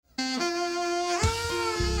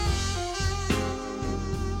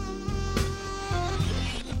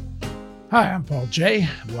Hi, I'm Paul J.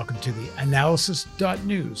 Welcome to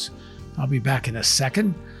theAnalysis.news. I'll be back in a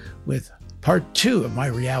second with part 2 of my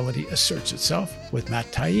reality asserts itself with Matt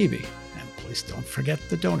Taibbi. And please don't forget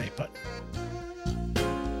the donate button.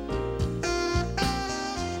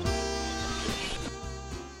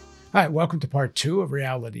 Hi, welcome to part 2 of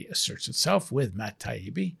Reality Asserts Itself with Matt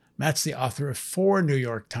Taibbi. Matt's the author of 4 New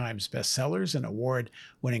York Times bestsellers, an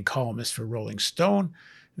award-winning columnist for Rolling Stone.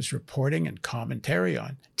 His reporting and commentary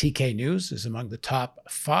on TK News is among the top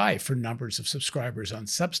 5 for numbers of subscribers on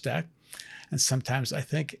Substack. And sometimes I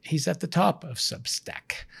think he's at the top of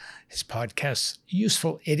Substack. His podcast,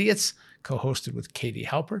 Useful Idiots, co-hosted with Katie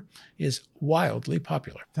Halper, is wildly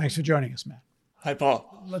popular. Thanks for joining us, Matt. Hi,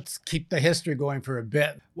 Paul. Let's keep the history going for a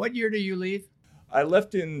bit. What year did you leave? I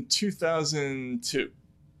left in 2002.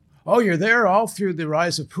 Oh, you're there all through the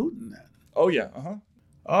rise of Putin then. Oh, yeah. Uh-huh.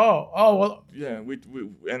 Oh, well. Yeah,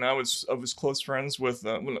 and I was close friends with,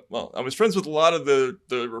 I was friends with a lot of the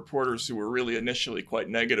reporters who were really initially quite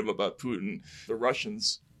negative about Putin, the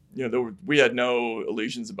Russians. You know, we had no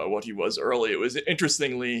illusions about what he was early. It was,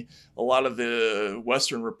 interestingly, a lot of the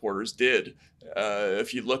Western reporters did.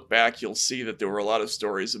 If you look back, you'll see that there were a lot of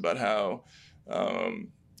stories about how,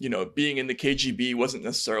 being in the KGB wasn't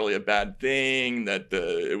necessarily a bad thing, that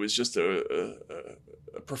it was just a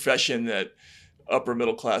profession that upper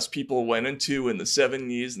middle class people went into in the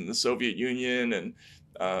 70s in the Soviet Union.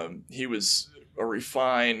 And he was a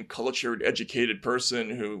refined, cultured, educated person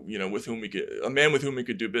who, a man with whom we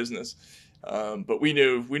could do business. But we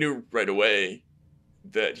knew right away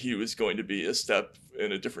that he was going to be a step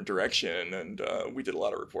in a different direction. And we did a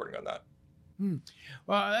lot of reporting on that.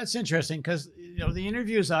 Well, that's interesting because, the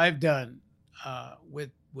interviews I've done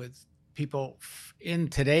with people in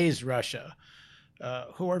today's Russia,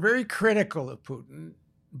 who are very critical of Putin,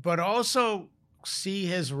 but also see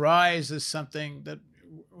his rise as something that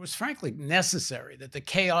was frankly necessary, that the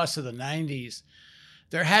chaos of the 90s,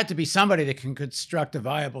 there had to be somebody that can construct a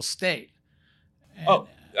viable state. And,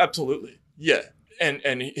 absolutely. Yeah.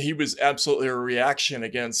 And he was absolutely a reaction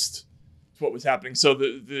against what was happening. So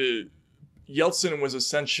the Yeltsin was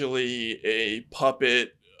essentially a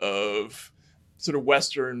puppet of sort of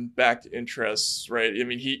Western-backed interests, right? I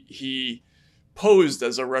mean, he posed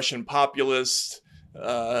as a Russian populist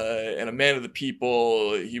and a man of the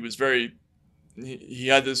people. He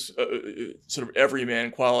had this sort of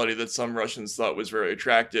everyman quality that some Russians thought was very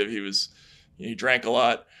attractive. He drank a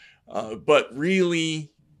lot, but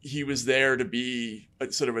really he was there to be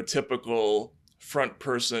sort of a typical front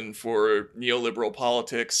person for neoliberal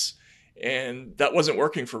politics, and that wasn't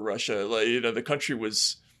working for Russia. The country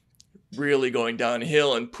was really going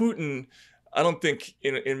downhill, and Putin, I don't think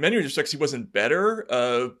in many respects he wasn't better,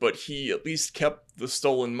 but he at least kept the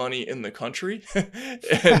stolen money in the country.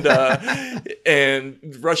 and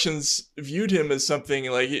Russians viewed him as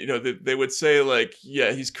something like, they would say like,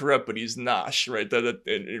 yeah, he's corrupt, but he's nash, right? That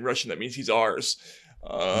in Russian, that means he's ours.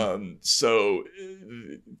 So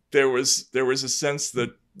there was a sense that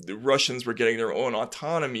the Russians were getting their own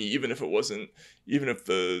autonomy, even if it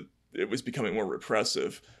was becoming more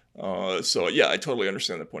repressive. So yeah, I totally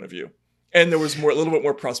understand that point of view. And there was a little bit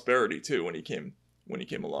more prosperity too when he came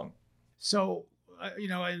along. So,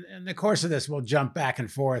 in the course of this, we'll jump back and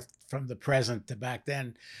forth from the present to back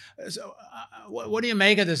then. So, what do you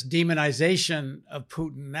make of this demonization of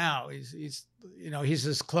Putin now? He's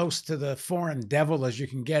as close to the foreign devil as you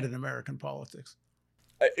can get in American politics.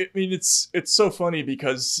 I mean, it's so funny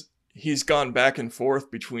because he's gone back and forth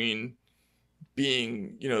between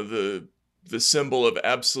being, the symbol of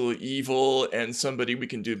absolute evil and somebody we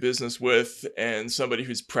can do business with and somebody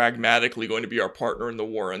who's pragmatically going to be our partner in the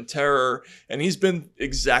war on terror. And he's been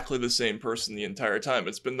exactly the same person the entire time.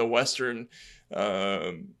 It's been the Western,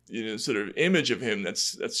 sort of image of him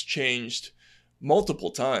that's changed multiple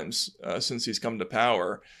times since he's come to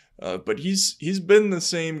power. But he's been the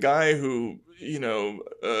same guy who,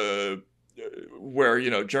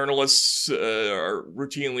 where, journalists are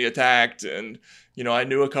routinely attacked. And, I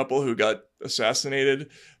knew a couple who got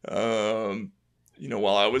assassinated, while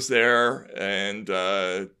I was there. And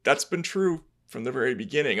that's been true from the very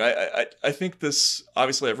beginning. I think this,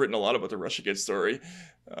 obviously I've written a lot about the Russiagate story.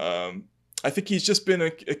 I think he's just been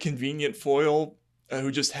a convenient foil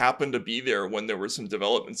who just happened to be there when there were some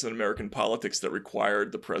developments in American politics that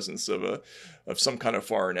required the presence of some kind of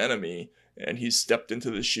foreign enemy. And he stepped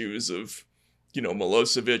into the shoes of,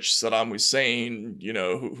 Milosevic, Saddam Hussein,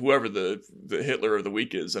 whoever the Hitler of the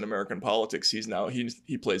week is in American politics.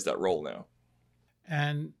 He plays that role now.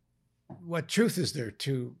 And what truth is there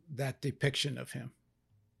to that depiction of him?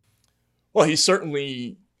 Well, he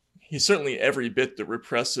certainly he's certainly every bit the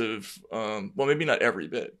repressive. Well, maybe not every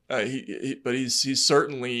bit. But he's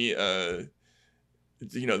certainly the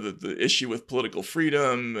issue with political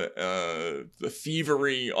freedom, the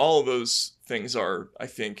thievery. All of those things are, I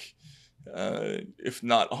think, if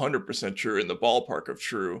not 100% true, in the ballpark of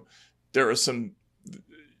true. There are some.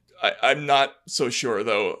 I'm not so sure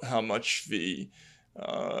though how much the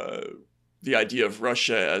idea of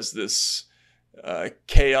Russia as this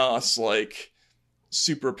chaos-like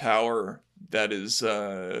superpower that is,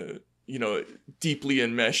 deeply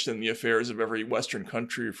enmeshed in the affairs of every Western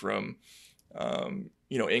country, from,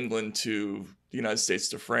 England to the United States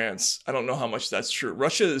to France. I don't know how much that's true.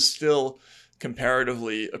 Russia is still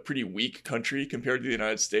comparatively a pretty weak country compared to the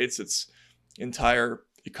United States. Its entire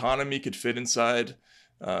economy could fit inside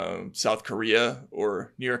South Korea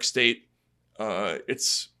or New York State.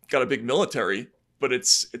 It's got a big military, but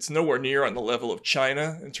it's nowhere near on the level of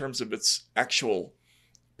China in terms of its actual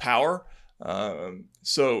power.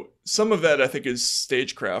 So some of that, I think, is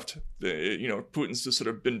stagecraft. Putin's just sort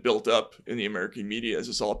of been built up in the American media as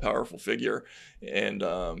this all-powerful figure, and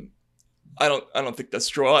I don't think that's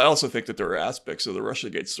true. I also think that there are aspects of the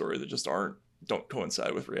Russiagate story that just don't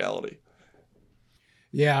coincide with reality.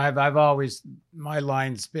 Yeah, I've always, my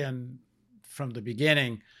line's been from the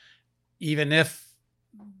beginning, even if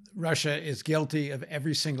Russia is guilty of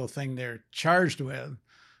every single thing they're charged with,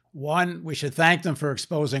 one, we should thank them for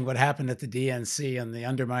exposing what happened at the DNC and the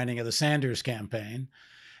undermining of the Sanders campaign.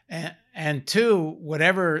 And two,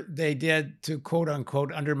 whatever they did to quote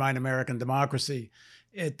unquote undermine American democracy,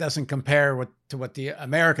 it doesn't compare to what the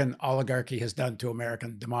American oligarchy has done to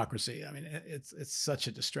American democracy. I mean, it's such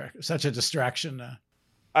a distraction.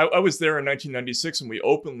 I was there in 1996 and we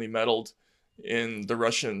openly meddled in the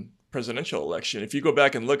Russian presidential election. If you go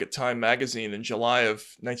back and look at Time magazine in July of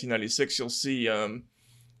 1996, you'll see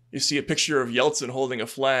a picture of Yeltsin holding a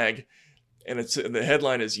flag, and the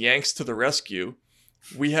headline is "Yanks to the Rescue."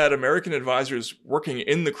 We had American advisors working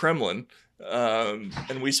in the Kremlin,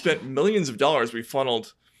 and we spent millions of dollars we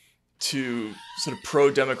funneled to sort of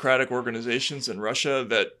pro-democratic organizations in Russia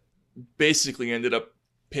that basically ended up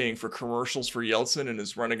paying for commercials for Yeltsin and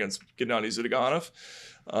his run against Gennady Zyuganov.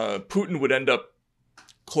 Putin would end up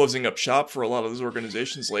closing up shop for a lot of those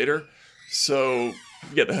organizations later. So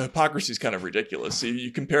yeah, the hypocrisy is kind of ridiculous. So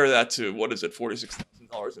you compare that to, what is it,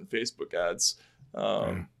 $46,000 in Facebook ads.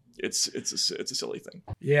 It's a silly thing.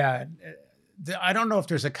 Yeah. I don't know if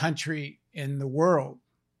there's a country in the world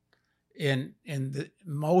in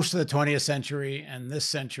most of the 20th century and this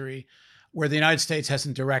century where the United States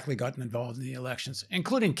hasn't directly gotten involved in the elections,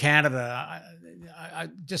 including Canada. I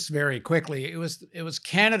just very quickly, it was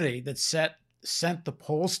Canada that sent the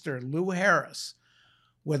pollster Lou Harris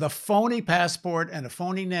with a phony passport and a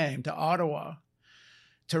phony name to Ottawa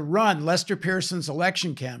to run Lester Pearson's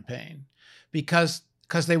election campaign because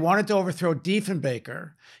they wanted to overthrow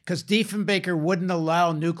Diefenbaker, because Diefenbaker wouldn't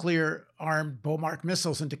allow nuclear-armed Beaumark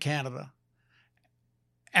missiles into Canada.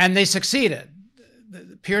 And they succeeded.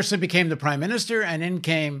 Pearson became the prime minister, and in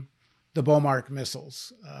came the Beaumark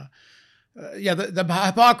missiles. The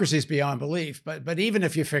hypocrisy is beyond belief. But even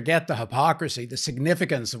if you forget the hypocrisy, the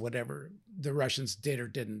significance of whatever the Russians did or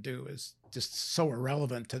didn't do is just so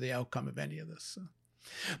irrelevant to the outcome of any of this.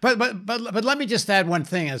 But let me just add one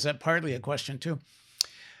thing as partly a question too.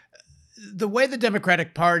 The way the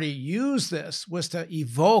Democratic Party used this was to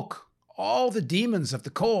evoke all the demons of the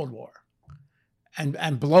Cold War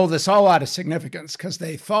and blow this all out of significance because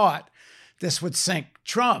they thought this would sink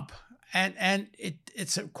Trump. And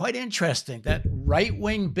it's quite interesting that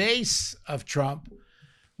right-wing base of Trump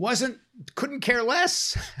couldn't care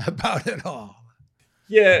less about it all.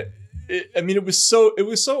 Yeah, it was so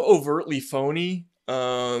overtly phony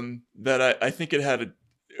that I think it had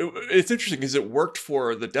it's interesting because it worked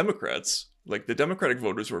for the Democrats. Like, the Democratic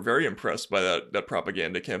voters were very impressed by that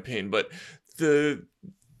propaganda campaign, but the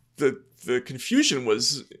confusion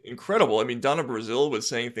was incredible. I mean, Donna Brazile was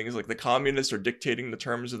saying things like the communists are dictating the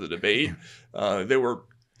terms of the debate.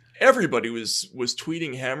 Everybody was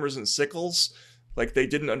tweeting hammers and sickles, like they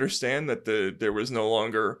didn't understand that there was no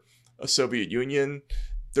longer a Soviet Union.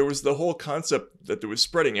 There was the whole concept that was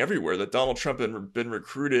spreading everywhere that Donald Trump had been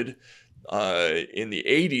recruited in the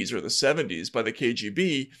 80s or the 70s by the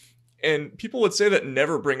KGB. And people would say that and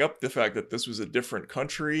never bring up the fact that this was a different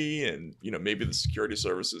country and, maybe the security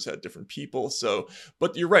services had different people. So,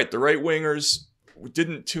 but you're right, the right-wingers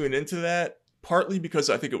didn't tune into that, partly because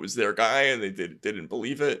I think it was their guy and they didn't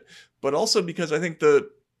believe it, but also because I think the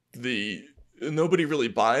nobody really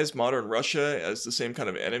buys modern Russia as the same kind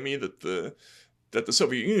of enemy that the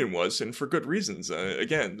Soviet Union was, and for good reasons.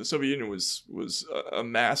 Again, the Soviet Union was a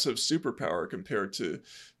massive superpower compared to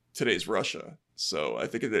today's Russia. So I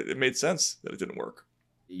think it made sense that it didn't work.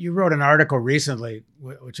 You wrote an article recently,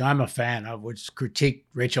 which I'm a fan of, which critiqued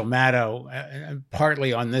Rachel Maddow,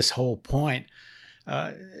 partly on this whole point.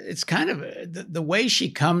 It's kind of the way she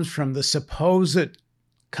comes from the supposed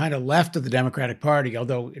kind of left of the Democratic Party,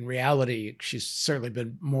 although in reality, she's certainly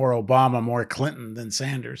been more Obama, more Clinton than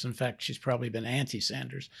Sanders. In fact, she's probably been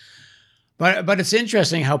anti-Sanders. But it's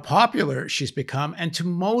interesting how popular she's become, and to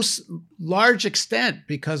most large extent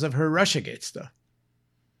because of her Russiagate stuff.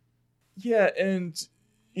 Yeah, and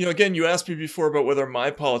again, you asked me before about whether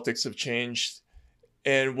my politics have changed,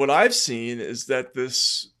 and what I've seen is that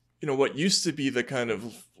this, what used to be the kind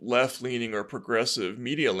of left-leaning or progressive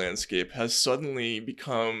media landscape has suddenly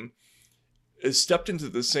stepped into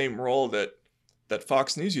the same role that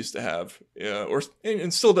Fox News used to have,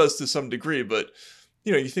 and still does to some degree. But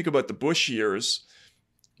you think about the Bush years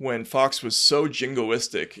when Fox was so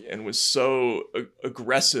jingoistic and was so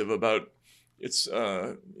aggressive about its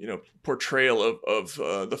portrayal of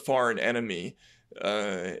the foreign enemy,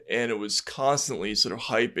 and it was constantly sort of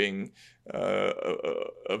hyping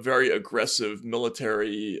a very aggressive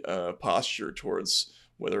military posture towards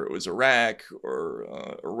whether it was Iraq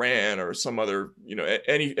or Iran or some other,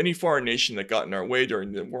 any foreign nation that got in our way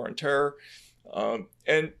during the war on terror.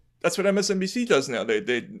 And that's what MSNBC does now.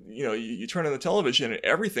 They you turn on the television and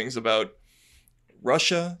everything's about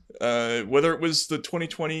Russia, whether it was the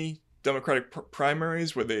 2020 Democratic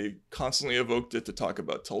primaries where they constantly evoked it to talk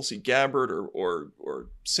about Tulsi Gabbard or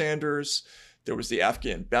Sanders. There was the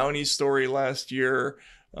Afghan bounty story last year.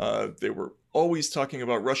 They were always talking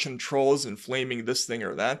about Russian trolls inflaming this thing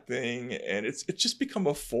or that thing. And it's just become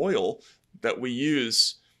a foil that we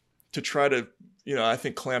use to try to, I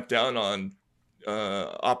think, clamp down on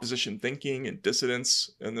opposition thinking and dissidents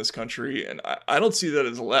in this country. And I don't see that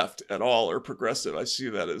as left at all or progressive. I see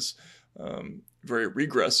that as very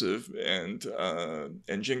regressive and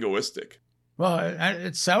jingoistic. Well,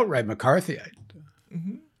 it's outright McCarthyite.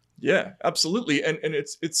 Mm-hmm. Yeah, absolutely. And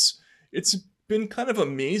it's been kind of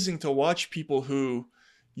amazing to watch people who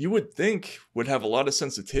you would think would have a lot of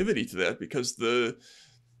sensitivity to that, because the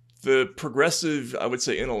progressive, I would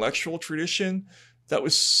say, intellectual tradition that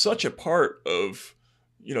was such a part of,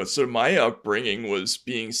 sort of my upbringing, was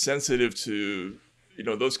being sensitive to,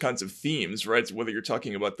 those kinds of themes, right? So whether you're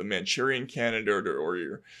talking about the Manchurian Candidate or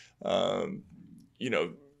you're,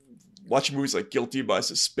 watching movies like Guilty by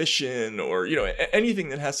Suspicion or, anything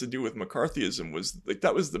that has to do with McCarthyism, was like,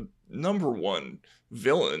 that was the number one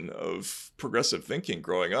villain of progressive thinking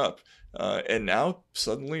growing up. And now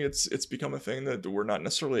suddenly it's become a thing that we're not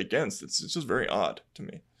necessarily against. It's just very odd to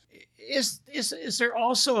me. Is there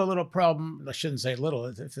also a little problem? I shouldn't say little.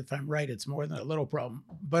 If I'm right, it's more than a little problem.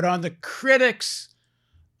 But on the critics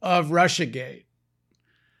of Russiagate,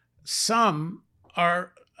 some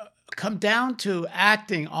are come down to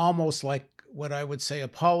acting almost like what I would say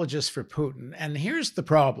apologists for Putin. And here's the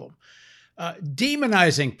problem.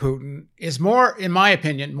 Demonizing Putin is more, in my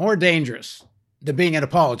opinion, more dangerous than being an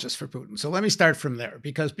apologist for Putin. So let me start from there,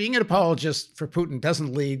 because being an apologist for Putin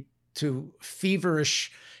doesn't lead to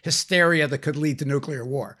feverish hysteria that could lead to nuclear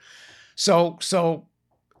war. So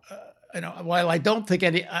while I don't think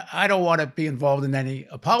I don't want to be involved in any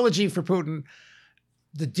apology for Putin,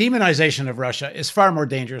 the demonization of Russia is far more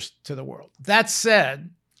dangerous to the world. That said,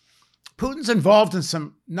 Putin's involved in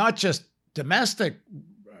some, not just domestic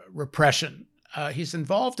repression. He's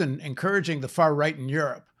involved in encouraging the far right in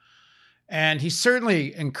Europe. And he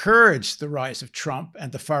certainly encouraged the rise of Trump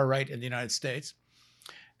and the far right in the United States.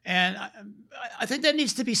 And I think that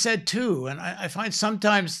needs to be said too. And I find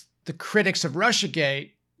sometimes the critics of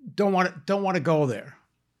Russiagate don't want to go there.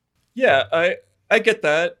 Yeah, I get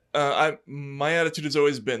that. My attitude has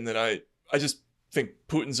always been that I just think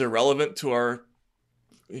Putin's irrelevant to our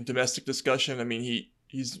domestic discussion. I mean,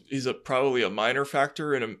 he's probably a minor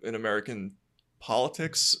factor in American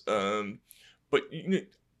politics. But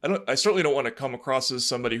I certainly don't want to come across as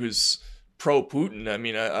somebody who's pro-Putin. I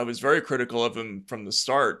mean, I was very critical of him from the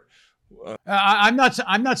start. I'm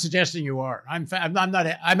not suggesting you are. I'm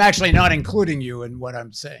actually not including you in what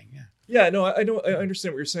I'm saying. Yeah. Yeah, no, I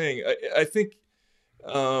understand what you're saying. I think,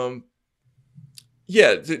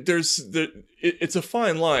 it's a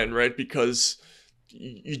fine line, right? Because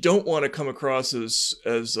you don't want to come across as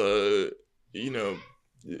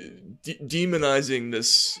demonizing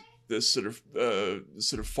this sort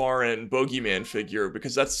of foreign bogeyman figure,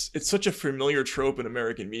 because it's such a familiar trope in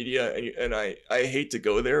American media, and I hate to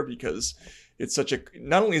go there, because it's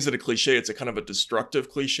not only is it a cliche, it's a kind of a destructive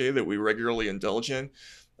cliche that we regularly indulge in.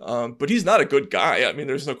 But he's not a good guy. I mean,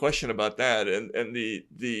 there's no question about that. And the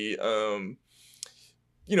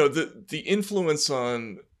influence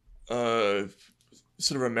on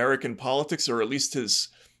sort of American politics, or at least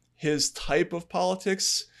his type of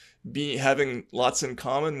politics, having lots in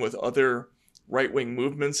common with other right-wing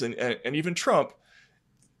movements and even Trump,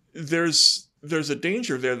 there's a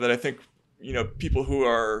danger there that I think, people who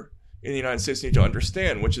are in the United States need to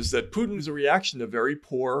understand, which is that Putin is a reaction to very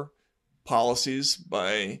poor policies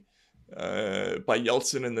by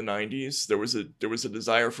Yeltsin in the 90s. There was a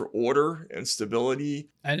desire for order and stability,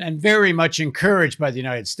 and very much encouraged by the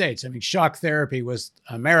United States. I mean, shock therapy was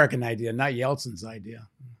an American idea, not Yeltsin's idea.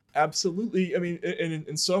 Absolutely. I mean,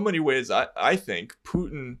 in so many ways, I think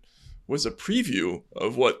Putin was a preview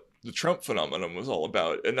of what the Trump phenomenon was all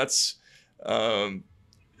about, and that's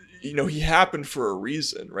he happened for a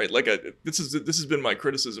reason, right? Like this has been my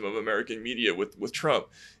criticism of American media with Trump,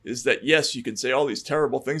 is that yes, you can say all these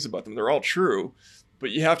terrible things about them, they're all true,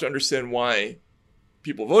 but you have to understand why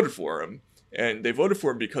people voted for him, and they voted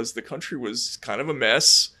for him because the country was kind of a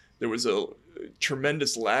mess. There was a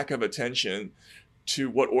tremendous lack of attention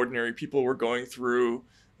to what ordinary people were going through.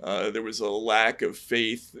 There was a lack of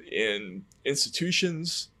faith in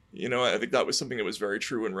institutions. I think that was something that was very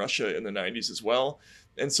true in Russia in the 90s as well.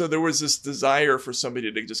 And so there was this desire for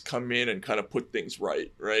somebody to just come in and kind of put things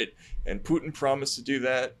right? And Putin promised to do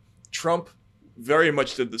that. Trump very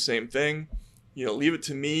much did the same thing. Leave it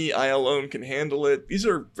to me. I alone can handle it. These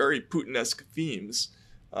are very Putin-esque themes.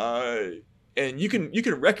 And you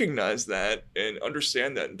can recognize that and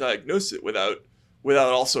understand that and diagnose it without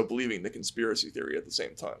also believing the conspiracy theory at the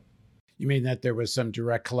same time. You mean that there was some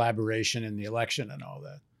direct collaboration in the election and all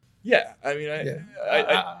that? Yeah, I mean,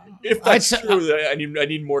 if that's true, I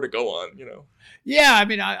need more to go on. Yeah, I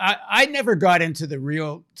mean, I never got into the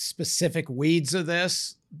real specific weeds of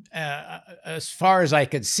this. As far as I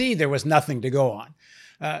could see, there was nothing to go on.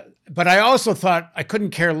 But I also thought I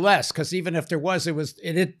couldn't care less, because even if there was,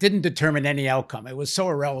 it didn't determine any outcome. It was so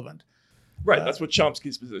irrelevant. Right, that's what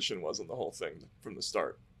Chomsky's position was on the whole thing from the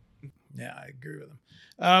start. Yeah, I agree with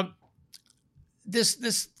him.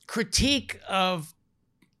 This critique of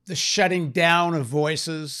the shutting down of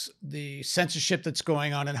voices, the censorship that's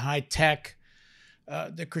going on in high tech,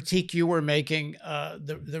 the critique you were making,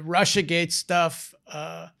 the Russiagate stuff.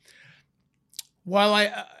 While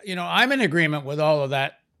I'm in agreement with all of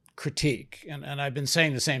that critique, and I've been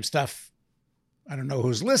saying the same stuff. I don't know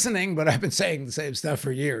who's listening, but I've been saying the same stuff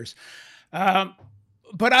for years.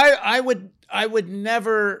 But I would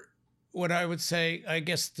never, what I would say, I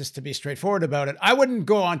guess just to be straightforward about it, I wouldn't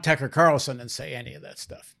go on Tucker Carlson and say any of that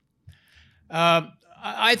stuff.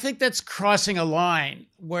 I think that's crossing a line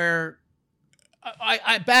where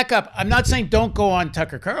I back up. I'm not saying don't go on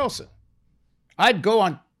Tucker Carlson. I'd go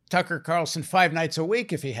on Tucker Carlson 5 nights a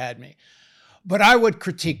week if he had me. But I would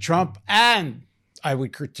critique Trump and I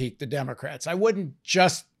would critique the Democrats. I wouldn't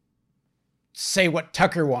just say what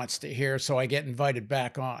Tucker wants to hear so I get invited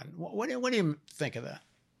back on. What do you think of that?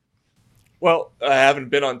 Well, I haven't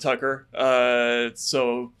been on Tucker,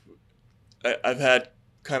 so I've had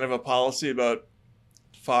kind of a policy about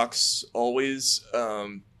Fox always.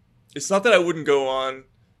 It's not that I wouldn't go on.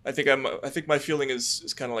 I think my feeling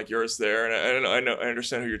is kind of like yours there, and I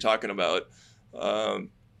understand who you're talking about.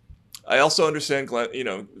 I also understand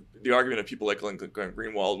the argument of people like Glenn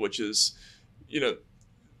Greenwald, which is,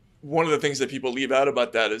 one of the things that people leave out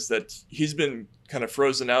about that is that he's been kind of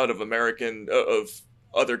frozen out of of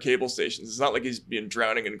other cable stations. It's not like he's been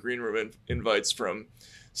drowning in green room invites from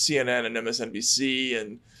CNN and MSNBC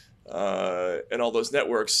and all those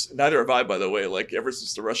networks. Neither have I, by the way. Like, ever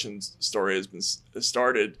since the Russian story has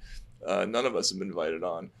started, none of us have been invited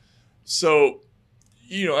on. So,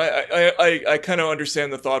 I kind of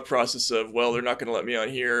understand the thought process of, well, they're not going to let me on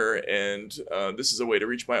here, and this is a way to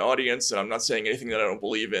reach my audience, and I'm not saying anything that I don't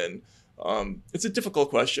believe in. It's a difficult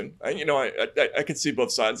question. I can see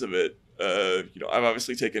both sides of it. I've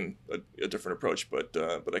obviously taken a different approach, but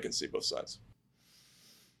I can see both sides.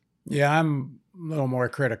 Yeah, I'm a little more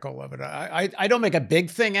critical of it. I don't make a big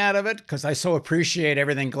thing out of it because I so appreciate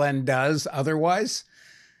everything Glenn does otherwise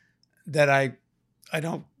that I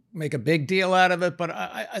don't make a big deal out of it. But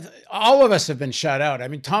all of us have been shut out. I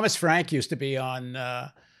mean, Thomas Frank used to be on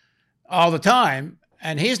all the time,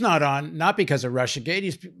 and he's not on, not because of Russiagate,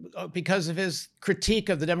 he's because of his critique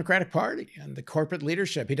of the Democratic Party and the corporate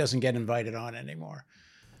leadership. He doesn't get invited on anymore.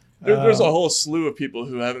 There's a whole slew of people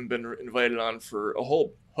who haven't been invited on for a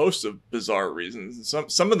whole host of bizarre reasons.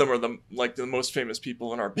 Some of them are the most famous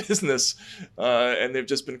people in our business, and they've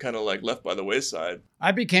just been kind of like left by the wayside.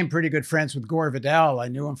 I became pretty good friends with Gore Vidal. I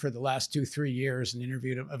knew him for the last 2-3 years and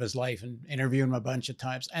interviewed him of his life and interviewed him a bunch of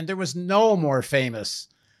times. And there was no more famous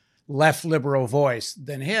left liberal voice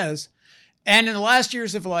than his. And in the last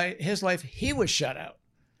years of his life, he was shut out.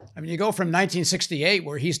 I mean, you go from 1968,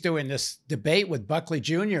 where he's doing this debate with Buckley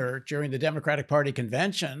Jr. during the Democratic Party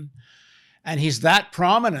convention, and he's that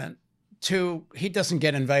prominent, to he doesn't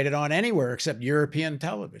get invited on anywhere except European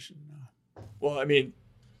television. Well, I mean,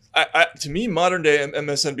 to me, modern day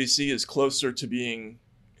MSNBC is closer to being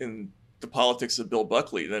in the politics of Bill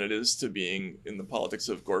Buckley than it is to being in the politics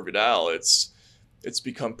of Gore Vidal. It's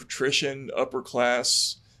become patrician, upper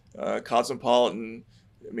class, cosmopolitan.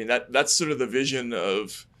 I mean, that's sort of the vision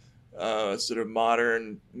of sort of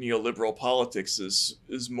modern neoliberal politics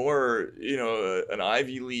is more, an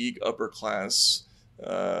Ivy League upper class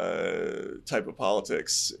type of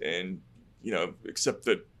politics, and except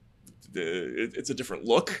that it's a different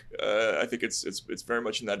look. I think it's very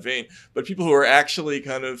much in that vein. But people who are actually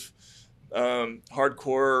kind of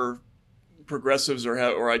hardcore progressives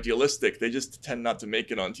or idealistic, they just tend not to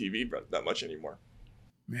make it on TV that much anymore.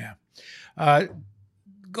 Yeah.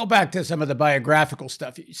 Go back to some of the biographical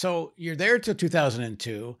stuff. So you're there till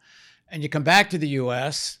 2002, and you come back to the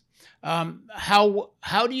U.S. How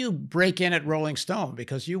do you break in at Rolling Stone?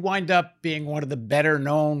 Because you wind up being one of the better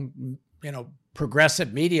known,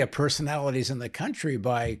 progressive media personalities in the country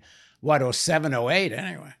by what, 07, 08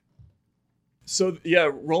 anyway. So yeah,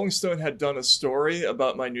 Rolling Stone had done a story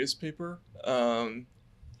about my newspaper in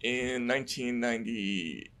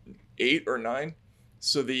 1998 or 9.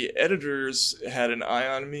 So the editors had an eye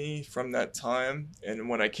on me from that time. And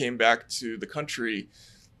when I came back to the country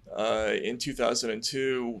in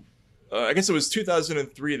 2002, I guess it was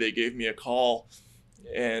 2003, they gave me a call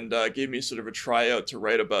and gave me sort of a tryout to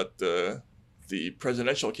write about the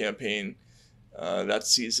presidential campaign that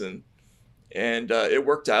season. And it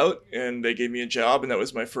worked out, and they gave me a job, and that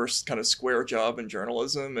was my first kind of square job in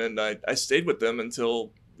journalism. And I stayed with them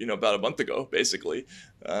until, about a month ago, basically.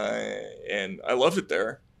 And I loved it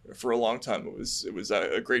there for a long time. It was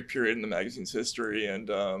a great period in the magazine's history. And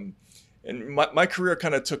my career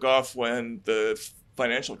kind of took off when the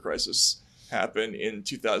financial crisis happened in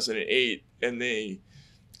 2008, and they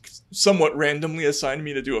somewhat randomly assigned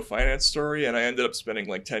me to do a finance story, and I ended up spending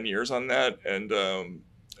like 10 years on that. And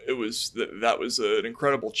that was an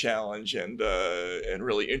incredible challenge and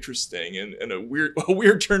really interesting and a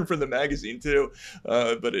weird turn for the magazine too,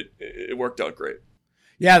 but it worked out great.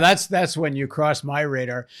 Yeah, that's when you crossed my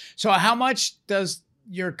radar. So how much does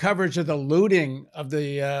your coverage of the looting of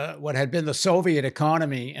the what had been the Soviet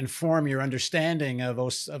economy inform your understanding of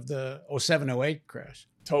the 07-08 crash?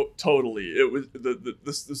 Totally. It was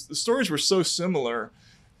the stories were so similar.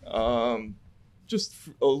 Just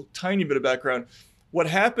a tiny bit of background. What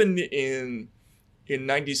happened in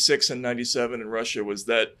 96 and 97 in Russia was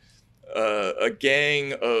that a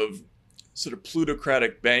gang of sort of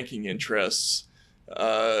plutocratic banking interests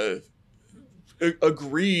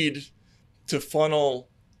agreed to funnel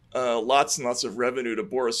lots and lots of revenue to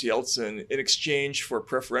Boris Yeltsin in exchange for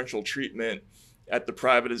preferential treatment at the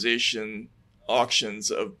privatization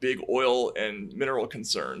auctions of big oil and mineral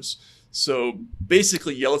concerns. So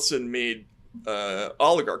basically, Yeltsin made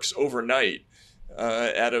oligarchs overnight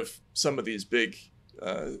out of some of these big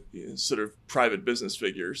sort of private business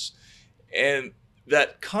figures. And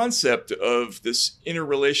that concept of this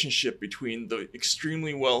interrelationship between the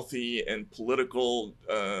extremely wealthy and political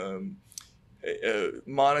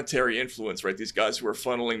monetary influence, right? These guys who are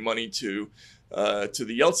funneling money to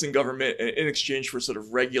the Yeltsin government in exchange for sort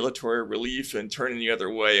of regulatory relief and turning the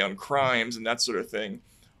other way on crimes and that sort of thing.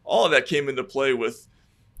 All of that came into play with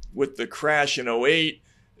the crash in 08.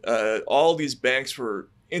 All these banks were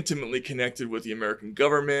intimately connected with the American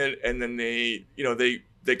government, and then they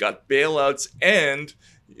got bailouts and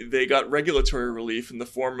they got regulatory relief in the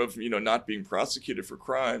form of not being prosecuted for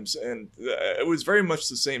crimes. And it was very much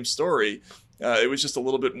the same story. It was just a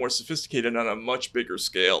little bit more sophisticated on a much bigger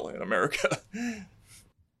scale in America.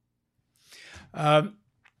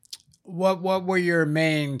 What were your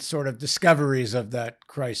main sort of discoveries of that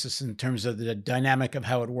crisis in terms of the dynamic of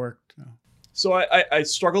how it worked? So I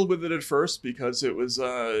struggled with it at first because it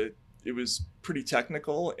was pretty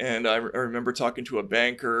technical, and I remember talking to a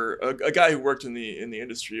banker, a guy who worked in the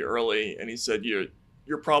industry early, and he said,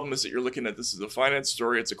 your problem is that you're looking at this as a finance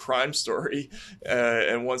story, it's a crime story,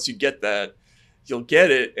 and once you get that, you'll get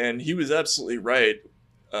it. And he was absolutely right.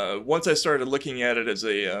 Once I started looking at it as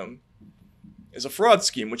a fraud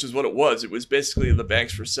scheme, which is what it was basically the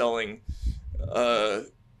banks were selling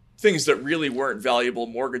things that really weren't valuable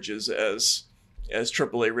mortgages as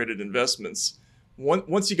AAA rated investments.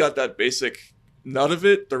 Once you got that basic nut of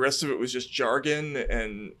it, the rest of it was just jargon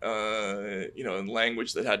and and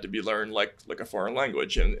language that had to be learned like a foreign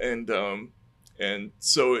language. And And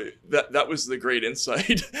so that was the great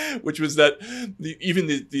insight, which was that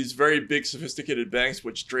these very big sophisticated banks,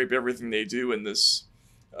 which drape everything they do in this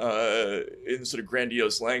in sort of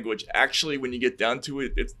grandiose language, actually, when you get down to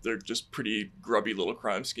it, they're just pretty grubby little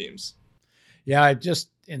crime schemes. Yeah, I just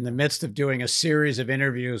in the midst of doing a series of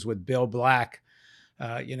interviews with Bill Black,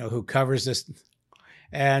 who covers this.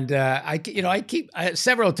 And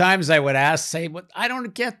several times I would say, "But I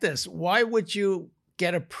don't get this. Why would you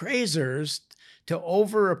get appraisers to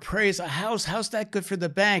overappraise a house? How's that good for the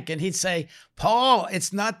bank?" And he'd say, "Paul,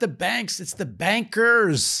 it's not the banks, it's the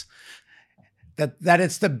bankers. That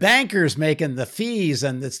it's the bankers making the fees,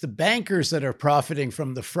 and it's the bankers that are profiting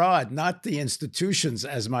from the fraud, not the institutions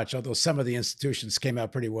as much, although some of the institutions came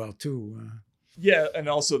out pretty well too." Yeah, and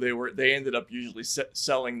also they ended up usually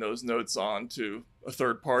selling those notes on to a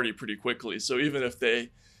third party pretty quickly. So even if they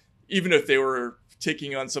were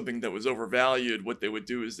taking on something that was overvalued, what they would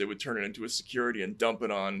do is they would turn it into a security and dump it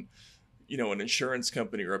on, an insurance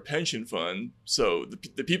company or a pension fund. So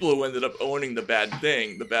the people who ended up owning the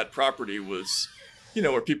bad property was,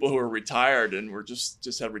 were people who were retired and were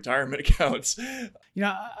just had retirement accounts.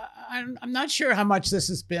 I'm not sure how much this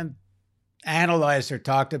has been analyzed or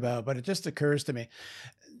talked about, but it just occurs to me.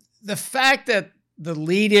 The fact that the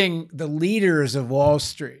leaders of Wall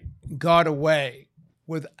Street got away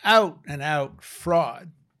with out and out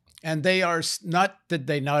fraud, and they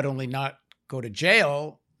not only not go to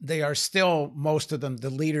jail, they are still, most of them, the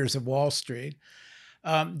leaders of Wall Street.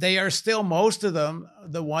 They are still, most of them,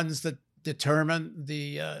 the ones that determine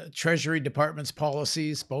the Treasury Department's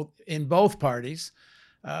policies, in both parties,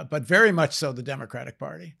 but very much so the Democratic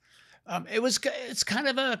Party. It's kind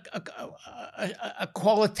of a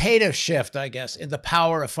qualitative shift, I guess, in the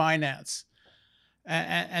power of finance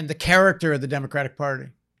and the character of the Democratic Party.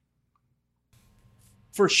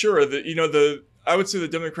 For sure, I would say the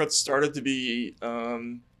Democrats started to be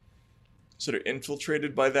sort of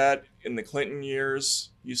infiltrated by that in the Clinton years.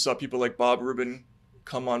 You saw people like Bob Rubin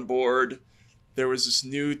come on board. There was this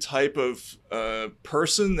new type of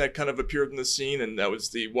person that kind of appeared in the scene, and that was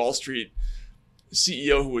the Wall Street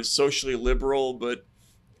CEO who was socially liberal, but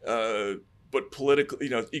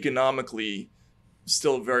politically, economically,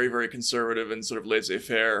 still very, very conservative and sort of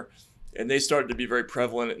laissez-faire. And they started to be very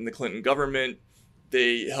prevalent in the Clinton government.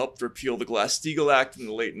 They helped repeal the Glass-Steagall Act in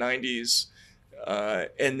the late 90s.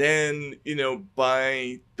 And then,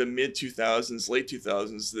 by the mid-2000s, late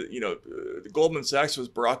 2000s, the Goldman Sachs was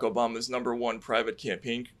Barack Obama's #1 private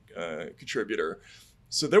campaign contributor.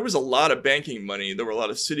 So there was a lot of banking money. There were a lot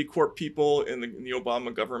of Citicorp people in the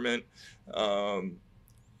Obama government,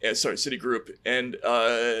 Citigroup, and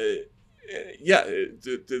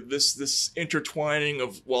this intertwining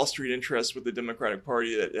of Wall Street interests with the Democratic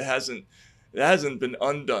Party that it hasn't been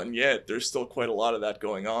undone yet. There's still quite a lot of that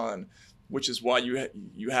going on, which is why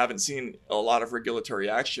you haven't seen a lot of regulatory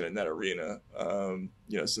action in that arena,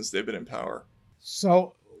 since they've been in power.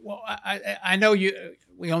 So, well, I know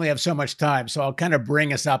we only have so much time, so I'll kind of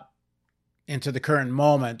bring us up into the current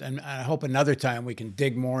moment, and I hope another time we can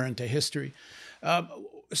dig more into history.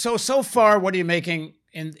 So far, what are you making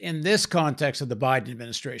in this context of the Biden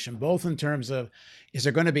administration, both in terms of, is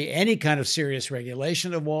there going to be any kind of serious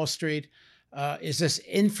regulation of Wall Street? Is this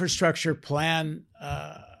infrastructure plan,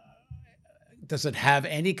 does it have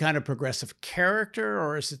any kind of progressive character,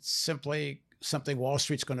 or is it simply something Wall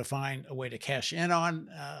Street's going to find a way to cash in on?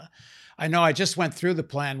 I know I just went through the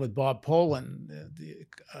plan with Bob Poland, the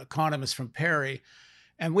economist from Perry,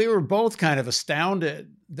 and we were both kind of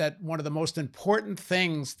astounded that one of the most important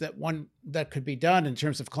things that could be done in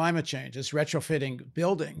terms of climate change is retrofitting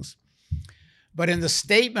buildings. But in the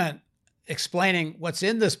statement explaining what's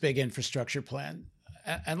in this big infrastructure plan,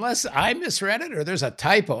 unless I misread it or there's a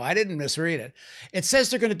typo, I didn't misread it. It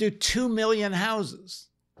says they're going to do 2 million houses.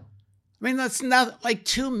 I mean, that's not like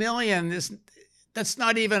 2 million that's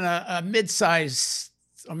not even a mid-size,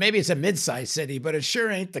 or maybe it's a mid-size city, but it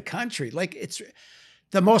sure ain't the country. Like, it's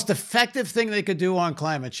the most effective thing they could do on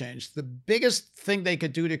climate change, the biggest thing they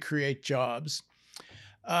could do to create jobs,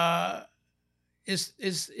 is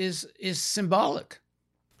symbolic.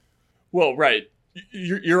 Well, right.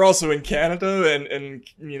 You're also in Canada, and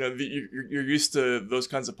you're used to those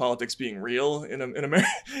kinds of politics being real in America.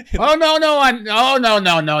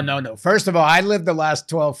 No. First of all, I lived the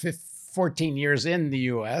last 14 years in the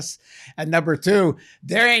U.S. And number two,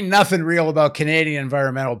 there ain't nothing real about Canadian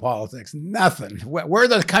environmental politics. Nothing. We're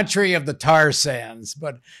the country of the tar sands.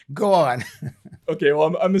 But go on. Okay,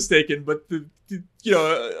 well, I'm mistaken, but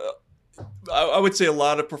I would say a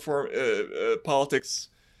lot of politics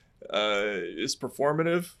is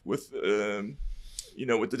performative with the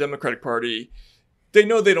Democratic Party. they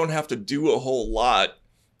know they don't have to do a whole lot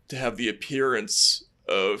to have the appearance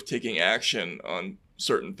of taking action on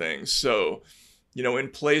certain things. So, in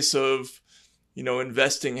place of,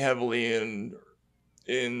 investing heavily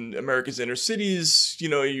in America's inner cities,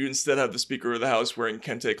 you instead have the Speaker of the House wearing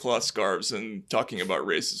kente cloth scarves and talking about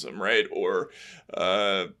racism, right? Or,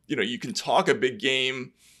 you can talk a big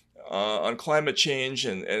game on climate change,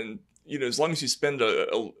 and as long as you spend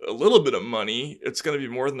a little bit of money, it's going to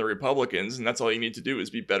be more than the Republicans, and that's all you need to do is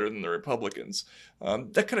be better than the Republicans.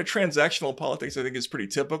 That kind of transactional politics, I think, is pretty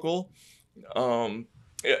typical. In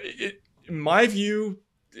my view,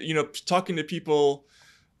 talking to people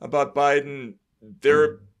about Biden,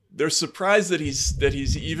 they're surprised that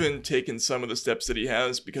he's even taken some of the steps that he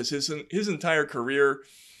has, because his entire career,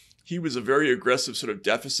 he was a very aggressive sort of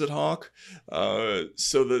deficit hawk.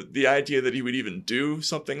 So the idea that he would even do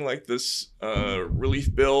something like this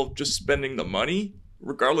relief bill, just spending the money,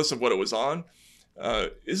 regardless of what it was on,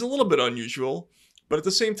 is a little bit unusual. But at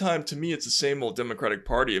the same time, to me, it's the same old Democratic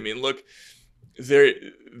Party. I mean, look,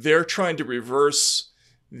 they're trying to reverse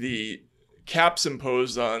the caps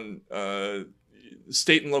imposed on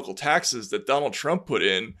state and local taxes that Donald Trump put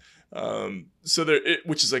in.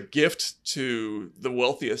 Which is a gift to the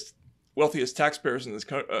wealthiest taxpayers in this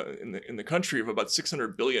in the country of about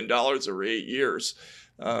 $600 billion over 8 years,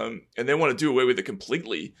 and they want to do away with it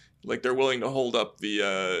completely. Like, they're willing to hold up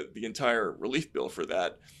the entire relief bill for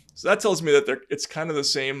that. So that tells me that it's kind of the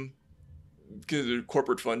same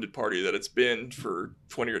corporate funded party that it's been for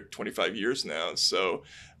 20 or 25 years now. So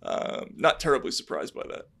not terribly surprised by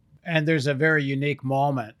that. And there's a very unique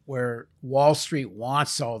moment where Wall Street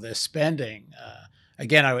wants all this spending.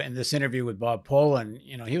 Again, in this interview with Bob Poland,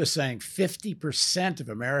 he was saying 50% of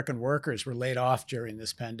American workers were laid off during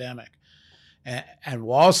this pandemic. And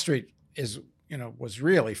Wall Street was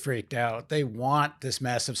really freaked out. They want this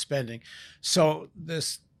massive spending. So the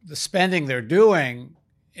spending they're doing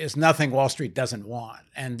is nothing Wall Street doesn't want.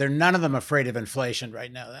 And they're none of them afraid of inflation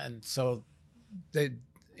right now. And so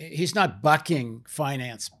he's not bucking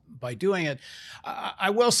finance by doing it. I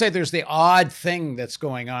will say there's the odd thing that's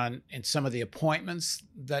going on in some of the appointments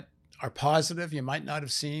that are positive. You might not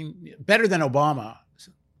have seen, better than Obama.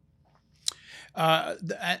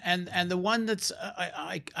 And the one that's,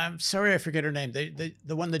 I'm sorry, I forget her name.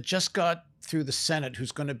 The one that just got through the Senate,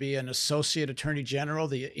 who's going to be an associate attorney general,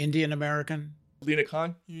 the Indian American. Lena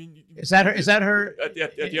Khan? Is that her? At the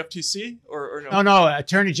FTC or no? No,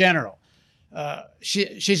 attorney general.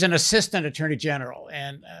 She's an assistant attorney general,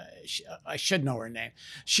 and I should know her name.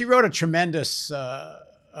 She wrote a tremendous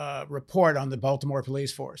report on the Baltimore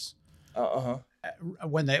police force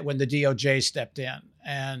when the DOJ stepped in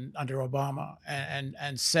and under Obama,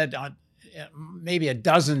 and said on maybe a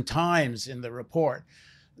dozen times in the report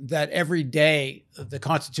that every day the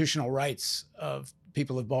constitutional rights of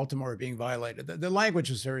people of Baltimore are being violated. The language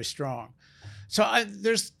was very strong. So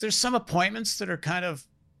there's some appointments that are kind of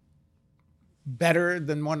better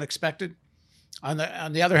than one expected. On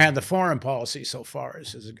the other hand, the foreign policy so far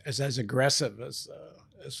is as aggressive as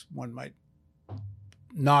one might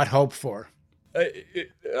not hope for.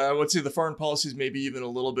 I would say the foreign policy is maybe even a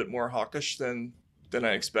little bit more hawkish than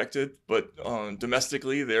I expected, but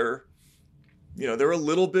domestically they're a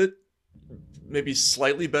little bit, maybe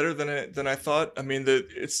slightly better than I thought. I mean,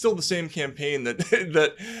 it's still the same campaign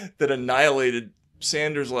that annihilated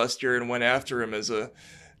Sanders last year and went after him as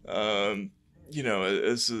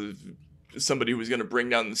somebody who was going to bring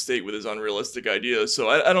down the state with his unrealistic ideas. So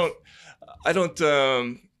I don't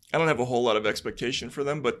have a whole lot of expectation for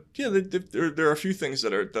them, but yeah, there are a few things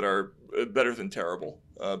that are better than terrible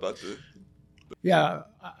about the. Yeah,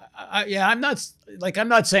 I'm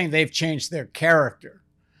not saying they've changed their character.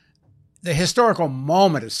 The historical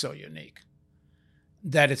moment is so unique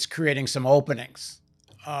that it's creating some openings.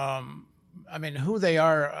 I mean, who they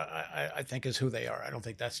are, I think, is who they are. I don't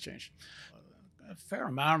think that's changed. A fair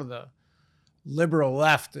amount of the liberal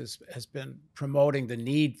left has been promoting the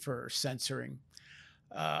need for censoring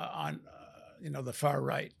on the far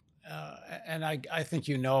right. And I think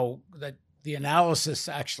that the analysis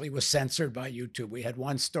actually was censored by YouTube. We had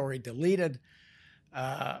one story deleted.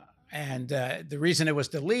 And the reason it was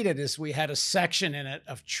deleted is we had a section in it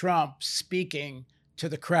of Trump speaking to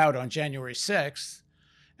the crowd on January 6th.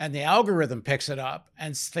 And the algorithm picks it up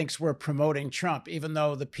and thinks we're promoting Trump, even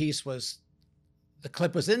though the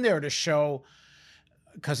clip was in there to show,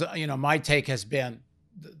 because, my take has been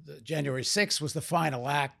the January 6th was the final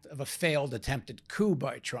act of a failed attempted coup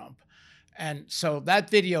by Trump. And so that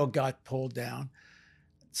video got pulled down.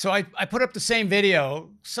 So I put up the same video,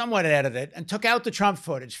 somewhat edited, and took out the Trump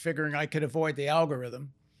footage, figuring I could avoid the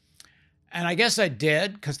algorithm. And I guess I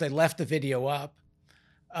did, because they left the video up.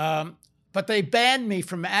 But they banned me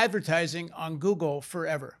from advertising on Google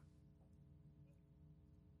forever.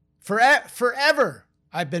 Forever.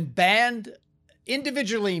 I've been banned.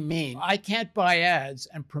 Individually mean I can't buy ads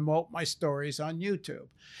and promote my stories on YouTube.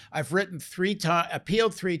 I've written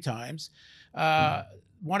appealed 3 times.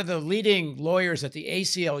 One of the leading lawyers at the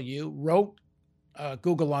ACLU wrote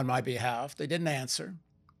Google on my behalf. They didn't answer.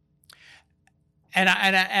 And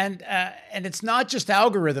it's not just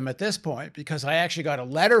algorithm at this point, because I actually got a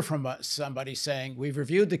letter from somebody saying, we've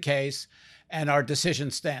reviewed the case and our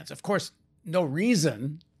decision stands. Of course, no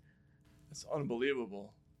reason. It's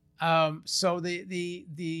unbelievable. So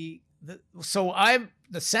the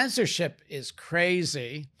censorship is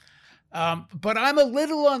crazy, but I'm a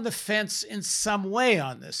little on the fence in some way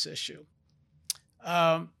on this issue.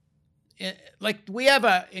 Like we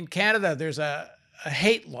have in Canada, there's a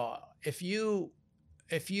hate law. If you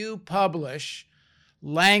publish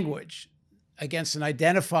language against an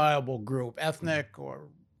identifiable group, ethnic or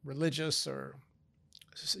religious or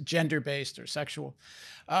gender-based or sexual,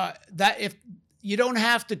 that if you don't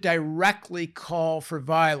have to directly call for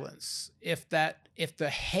violence if the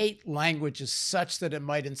hate language is such that it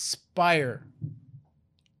might inspire.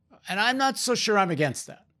 And I'm not so sure I'm against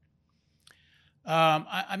that.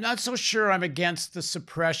 I'm not so sure I'm against the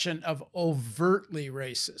suppression of overtly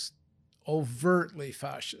racist, overtly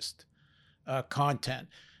fascist content.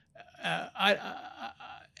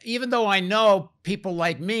 Even though I know people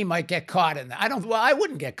like me might get caught in that. I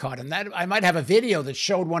wouldn't get caught in that. I might have a video that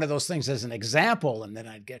showed one of those things as an example, and then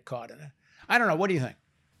I'd get caught in it. I don't know. What do you think?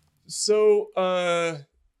 So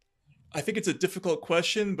I think it's a difficult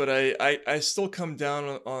question, but I still come down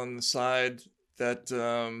on the side that,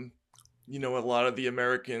 a lot of the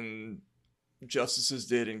American justices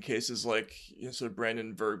did in cases like sort of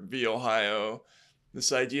Brandenburg v. Ohio,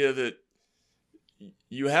 this idea that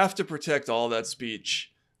you have to protect all that speech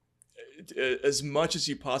as much as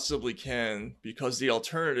you possibly can, because the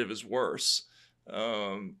alternative is worse.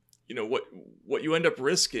 What you end up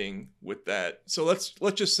risking with that. So let's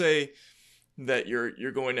just say that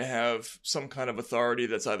you're going to have some kind of authority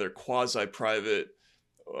that's either quasi-private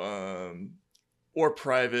or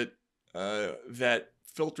private that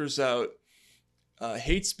filters out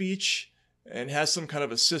hate speech and has some kind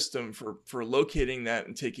of a system for locating that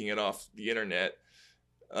and taking it off the internet.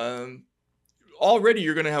 Already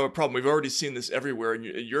you're going to have a problem. We've already seen this everywhere. And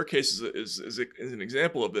your case is an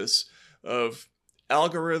example of this, of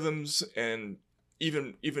algorithms and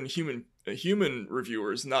even human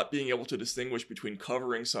reviewers not being able to distinguish between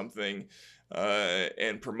covering something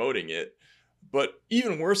and promoting it. But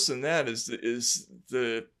even worse than that is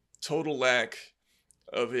the total lack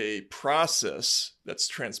of a process that's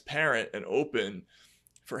transparent and open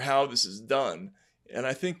for how this is done. And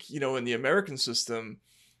I think, in the American system,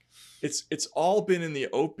 it's all been in the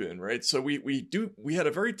open, right? So we had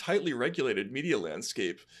a very tightly regulated media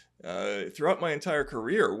landscape throughout my entire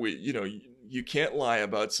career. You can't lie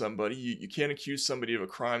about somebody. You can't accuse somebody of a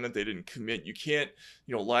crime that they didn't commit. You can't,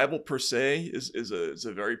 libel per se is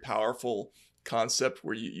a very powerful concept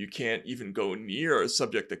where you can't even go near a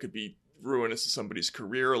subject that could be ruinous to somebody's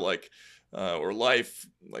career, or life,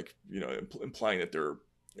 implying that they're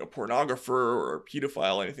a pornographer or a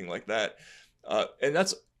pedophile, anything like that.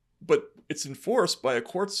 But it's enforced by a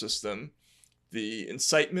court system. The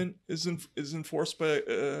incitement is enforced by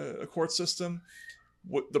a court system.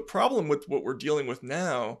 The problem with what we're dealing with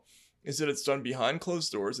now is that it's done behind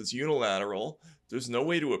closed doors. It's unilateral. There's no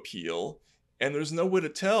way to appeal, and there's no way to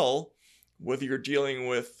tell whether you're dealing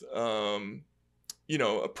with a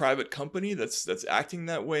private company that's acting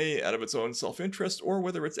that way out of its own self-interest, or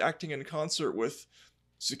whether it's acting in concert with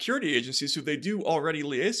security agencies who they do already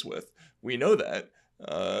liaise with. We know that.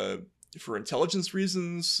 For intelligence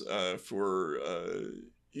reasons, for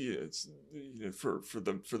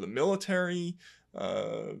the military,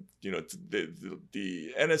 the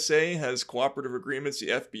NSA has cooperative agreements. The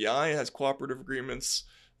FBI has cooperative agreements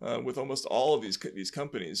with almost all of these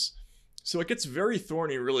companies. So it gets very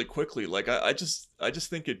thorny really quickly. Like I just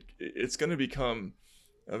think it's going to become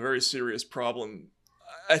a very serious problem.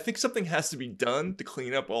 I think something has to be done to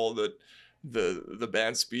clean up all the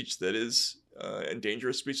bad speech that is and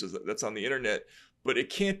dangerous speech that's on the internet. But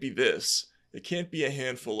it can't be this. It can't be a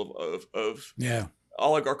handful of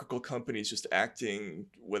oligarchical companies just acting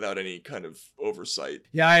without any kind of oversight.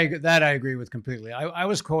 Yeah, I agree with completely. I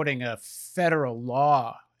was quoting a federal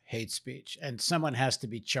law hate speech, and someone has to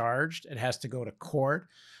be charged. It has to go to court.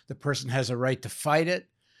 The person has a right to fight it.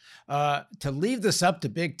 To leave this up to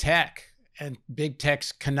big tech and big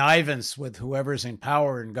tech's connivance with whoever's in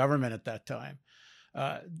power in government at that time,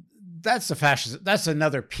 That's the fascist. That's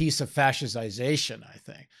another piece of fascization, I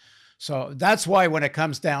think. So that's why when it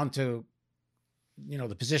comes down to,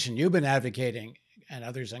 the position you've been advocating and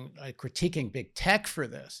others critiquing big tech for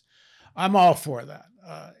this, I'm all for that.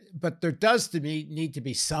 But there does to me need to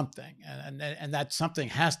be something, and that something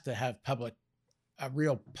has to have a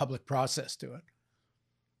real public process to it.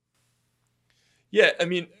 Yeah, I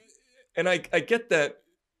mean, and I get that.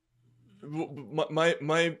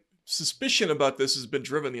 My suspicion about this has been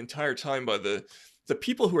driven the entire time by the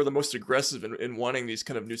people who are the most aggressive in wanting these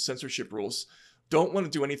kind of new censorship rules don't want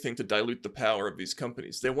to do anything to dilute the power of these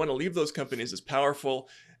companies. They want to leave those companies as powerful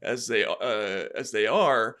as they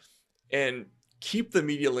are, and keep the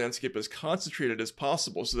media landscape as concentrated as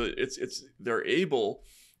possible, so that they're able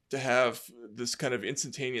to have this kind of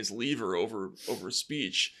instantaneous lever over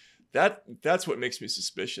speech. That's what makes me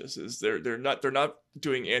suspicious. Is they're not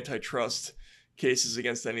doing antitrust cases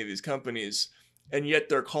against any of these companies, and yet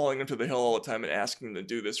they're calling them to the hill all the time and asking them to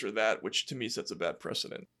do this or that, which to me sets a bad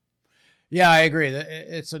precedent. Yeah, I agree.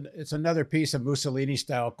 It's another piece of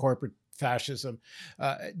Mussolini-style corporate fascism.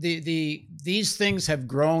 These things have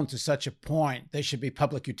grown to such a point they should be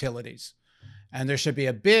public utilities, and there should be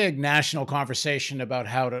a big national conversation about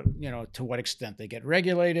how to what extent they get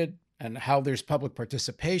regulated and how there's public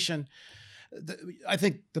participation. I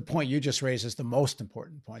think the point you just raised is the most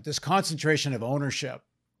important point. This concentration of ownership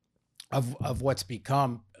of what's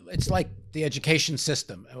become, it's like the education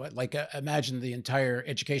system. Like imagine the entire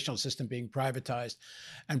educational system being privatized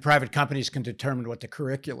and private companies can determine what the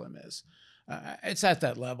curriculum is. It's at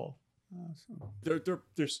that level. They're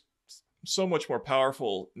so much more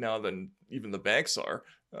powerful now than even the banks are.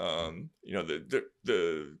 The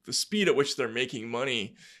speed at which they're making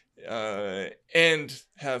money and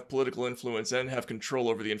have political influence and have control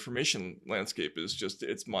over the information landscape is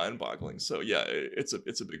it's mind-boggling. So yeah, it's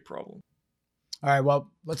a big problem. All right,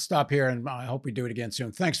 well, let's stop here, and I hope we do it again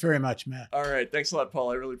soon. Thanks very much, Matt. All right, thanks a lot,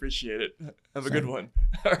 Paul. I really appreciate it. Have a good one.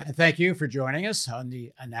 And thank you for joining us on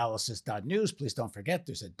theAnalysis.news. Please don't forget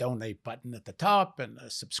there's a donate button at the top and a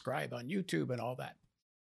subscribe on YouTube and all that.